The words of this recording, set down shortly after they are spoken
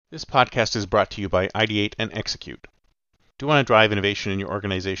This podcast is brought to you by Ideate and Execute. Do you want to drive innovation in your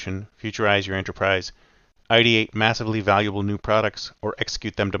organization, futurize your enterprise, ideate massively valuable new products, or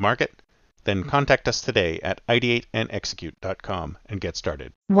execute them to market? Then contact us today at ideateandexecute.com and get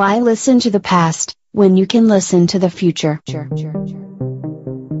started. Why listen to the past when you can listen to the future?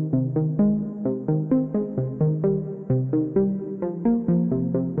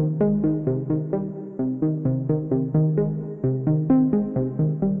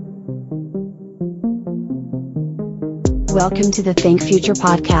 Welcome to the Think Future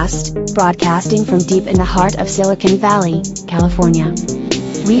podcast, broadcasting from deep in the heart of Silicon Valley, California.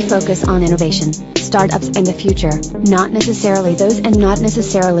 We focus on innovation, startups, and the future, not necessarily those and not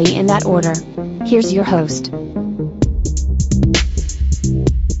necessarily in that order. Here's your host.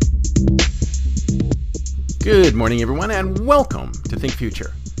 Good morning, everyone, and welcome to Think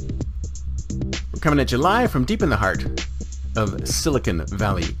Future. We're coming at you live from deep in the heart of Silicon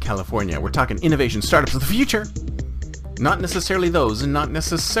Valley, California. We're talking innovation, startups of the future. Not necessarily those, and not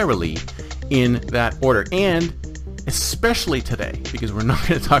necessarily in that order. And especially today, because we're not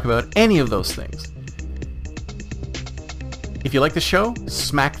going to talk about any of those things. If you like the show,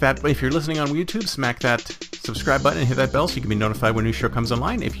 smack that. If you're listening on YouTube, smack that subscribe button and hit that bell so you can be notified when a new show comes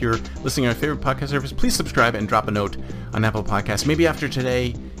online. If you're listening on your favorite podcast service, please subscribe and drop a note on Apple Podcasts. Maybe after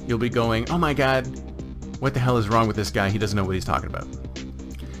today, you'll be going, oh my God, what the hell is wrong with this guy? He doesn't know what he's talking about.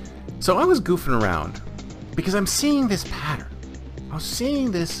 So I was goofing around because I'm seeing this pattern. I was seeing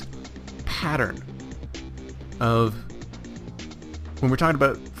this pattern of when we're talking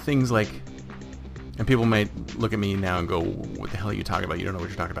about things like, and people might look at me now and go, what the hell are you talking about? You don't know what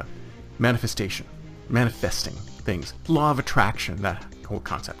you're talking about. Manifestation. Manifesting things. Law of attraction, that whole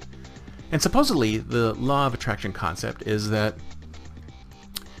concept. And supposedly the law of attraction concept is that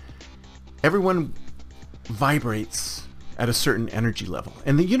everyone vibrates at a certain energy level.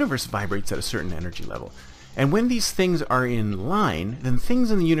 And the universe vibrates at a certain energy level. And when these things are in line, then things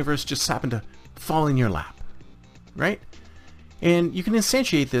in the universe just happen to fall in your lap, right? And you can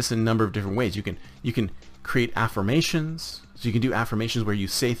instantiate this in a number of different ways. You can create affirmations. So you can do affirmations where you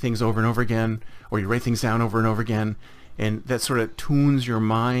say things over and over again, or you write things down over and over again, and that sort of tunes your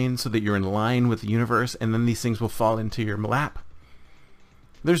mind so that you're in line with the universe, and then these things will fall into your lap.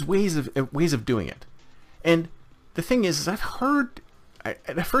 There's ways of doing it. And the thing is I've heard,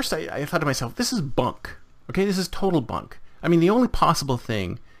 at first I thought to myself, this is bunk. Okay, this is total bunk. I mean, the only possible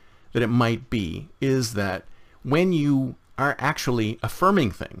thing that it might be is that when you are actually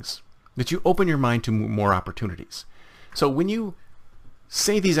affirming things, that you open your mind to more opportunities. So when you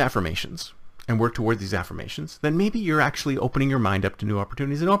say these affirmations and work toward these affirmations, then maybe you're actually opening your mind up to new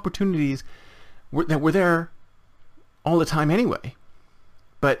opportunities, and opportunities that were there all the time anyway.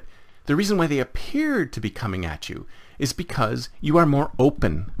 But the reason why they appear to be coming at you is because you are more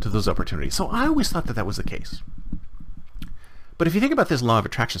open to those opportunities. So I always thought that that was the case. But if you think about this law of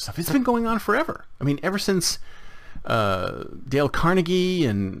attraction stuff, it's been going on forever. I mean, ever since Dale Carnegie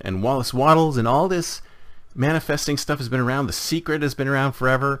and Wallace Wattles and all this manifesting stuff has been around. The Secret has been around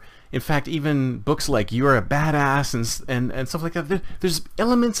forever. In fact, even books like You're a Badass and stuff like that, there's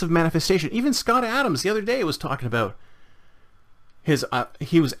elements of manifestation. Even Scott Adams the other day was talking about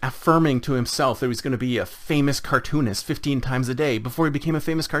he was affirming to himself that he was going to be a famous cartoonist 15 times a day before he became a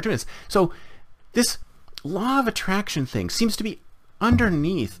famous cartoonist. So this law of attraction thing seems to be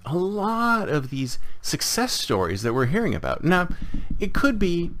underneath a lot of these success stories that we're hearing about. Now, it could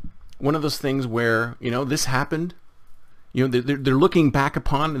be one of those things where, this happened. They're looking back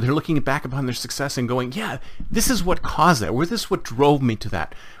upon their success and going, yeah, this is what caused that, or this is what drove me to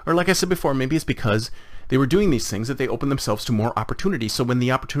that. Or like I said before, maybe it's because they were doing these things that they opened themselves to more opportunities. So when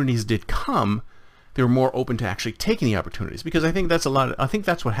the opportunities did come, they were more open to actually taking the opportunities. Because I think that's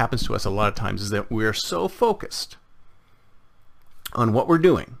what happens to us a lot of times, is that we're so focused on what we're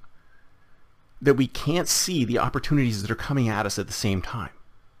doing that we can't see the opportunities that are coming at us at the same time.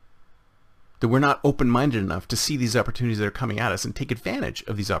 That we're not open-minded enough to see these opportunities that are coming at us and take advantage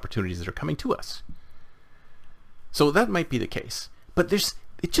of these opportunities that are coming to us. So that might be the case. But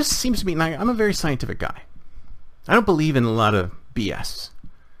it just seems to me, and I'm a very scientific guy. I don't believe in a lot of BS.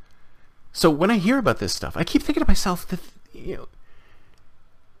 So when I hear about this stuff, I keep thinking to myself that,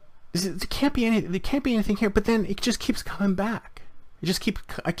 there can't be anything here. But then it just keeps coming back.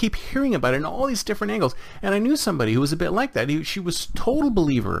 I keep hearing about it in all these different angles. And I knew somebody who was a bit like that. She was a total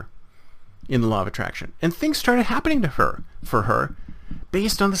believer in the law of attraction, and things started happening to her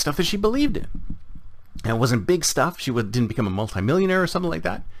based on the stuff that she believed in. And it wasn't big stuff. She didn't become a multimillionaire or something like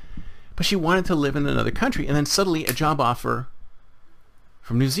that, but she wanted to live in another country. And then suddenly a job offer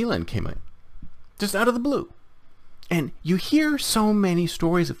from New Zealand came in, just out of the blue. And you hear so many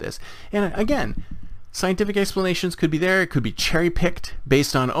stories of this. And again, scientific explanations could be there. It could be cherry-picked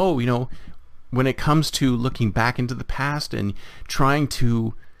based on, when it comes to looking back into the past and trying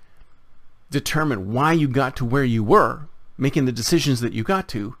to determine why you got to where you were, making the decisions that you got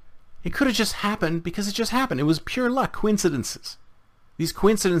to, it could have just happened because it just happened. It was pure luck, coincidences. These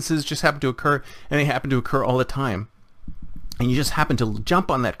coincidences just happen to occur, and they happen to occur all the time. And you just happen to jump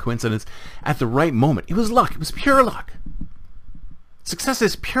on that coincidence at the right moment. It was luck. It was pure luck. Success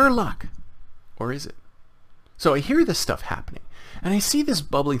is pure luck. Or is it? So I hear this stuff happening, and I see this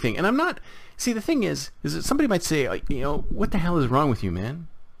bubbling thing, and I'm not... See, the thing is that somebody might say, what the hell is wrong with you, man?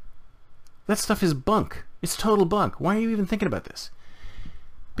 That stuff is bunk. It's total bunk. Why are you even thinking about this?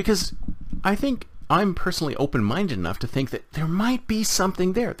 Because I think I'm personally open-minded enough to think that there might be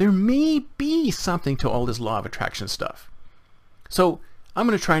something there. There may be something to all this law of attraction stuff. So I'm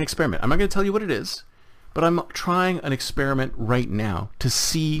going to try an experiment. I'm not going to tell you what it is, but I'm trying an experiment right now to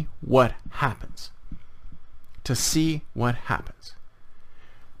see what happens. To see what happens.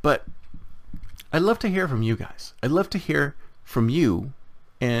 But I'd love to hear from you guys. I'd love to hear from you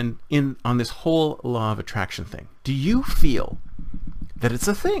and on this whole law of attraction thing. Do you feel that it's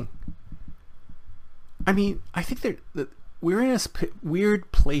a thing? I mean, I think that we're in a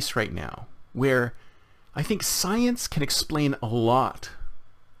weird place right now where I think science can explain a lot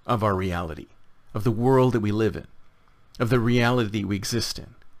of our reality, of the world that we live in, of the reality we exist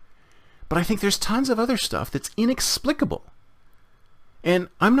in. But I think there's tons of other stuff that's inexplicable. And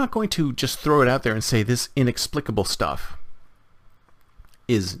I'm not going to just throw it out there and say this inexplicable stuff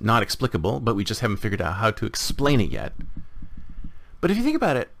is not explicable, but we just haven't figured out how to explain it yet. But if you think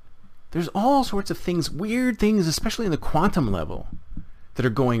about it, there's all sorts of things, weird things, especially in the quantum level, that are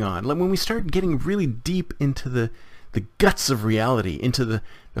going on. Like when we start getting really deep into the guts of reality, into the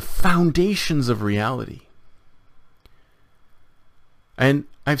foundations of reality. And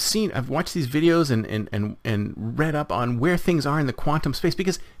I've watched these videos and read up on where things are in the quantum space,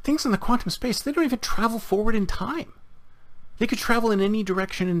 because things in the quantum space, they don't even travel forward in time. They could travel in any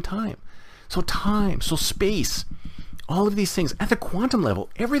direction in time. So space, all of these things at the quantum level,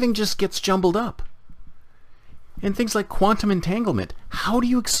 everything just gets jumbled up. And things like quantum entanglement, how do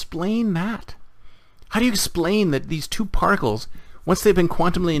you explain that? How do you explain that these two particles, once they've been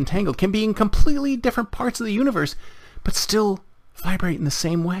quantumly entangled, can be in completely different parts of the universe, but still vibrate in the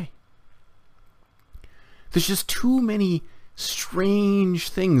same way? There's just too many strange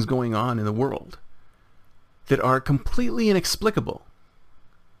things going on in the world that are completely inexplicable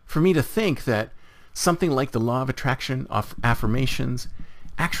for me to think that something like the law of attraction, affirmations,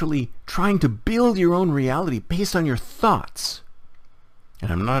 actually trying to build your own reality based on your thoughts.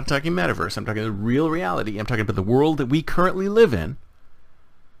 And I'm not talking metaverse, I'm talking real reality, I'm talking about the world that we currently live in.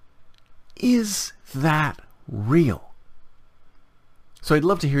 Is that real? So I'd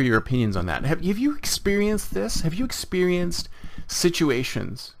love to hear your opinions on that. Have you experienced this? Have you experienced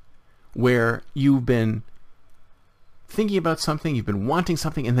situations where you've been thinking about something, you've been wanting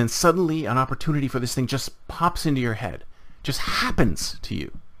something, and then suddenly an opportunity for this thing just pops into your head, just happens to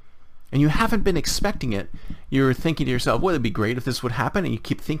you, and you haven't been expecting it? You're thinking to yourself, well, it'd be great if this would happen, and you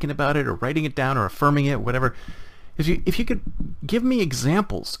keep thinking about it or writing it down or affirming it, whatever. If you could give me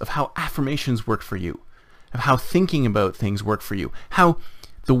examples of how affirmations work for you, of how thinking about things work for you, how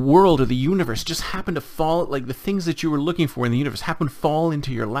the world or the universe just happened to fall, like the things that you were looking for in the universe happened to fall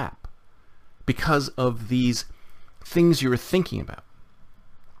into your lap because of these things you were thinking about.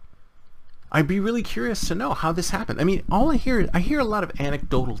 I'd be really curious to know how this happened. I mean, I hear a lot of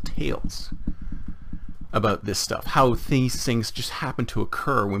anecdotal tales about this stuff, how these things just happened to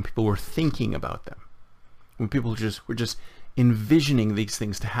occur when people were thinking about them, when people were just envisioning these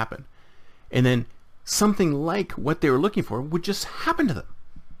things to happen, and then something like what they were looking for would just happen to them.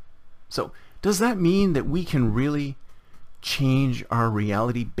 So does that mean that we can really change our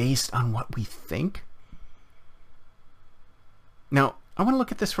reality based on what we think? Now, I want to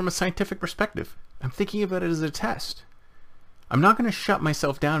look at this from a scientific perspective. I'm thinking about it as a test. I'm not going to shut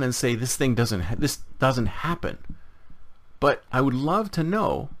myself down and say this doesn't happen. But I would love to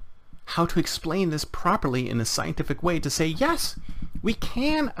know how to explain this properly in a scientific way to say, yes, we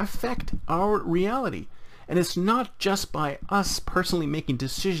can affect our reality. And it's not just by us personally making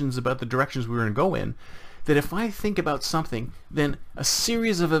decisions about the directions we're going to go in, that if I think about something, then a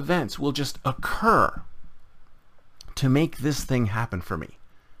series of events will just occur to make this thing happen for me.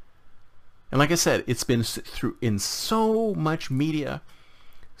 And like I said, it's been through in so much media,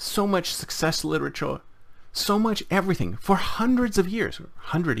 so much success literature, so much everything for hundreds of years,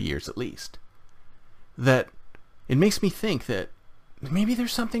 100 years at least, that it makes me think that maybe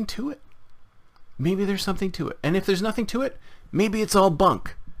there's something to it. maybe there's something to it. And if there's nothing to it, maybe it's all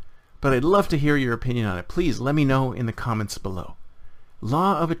bunk. But I'd love to hear your opinion on it. Please let me know in the comments below.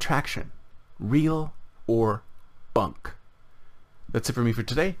 Law of attraction, real or bunk? That's it for me for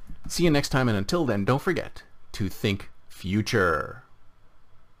today. See you next time, and until then, don't forget to think future.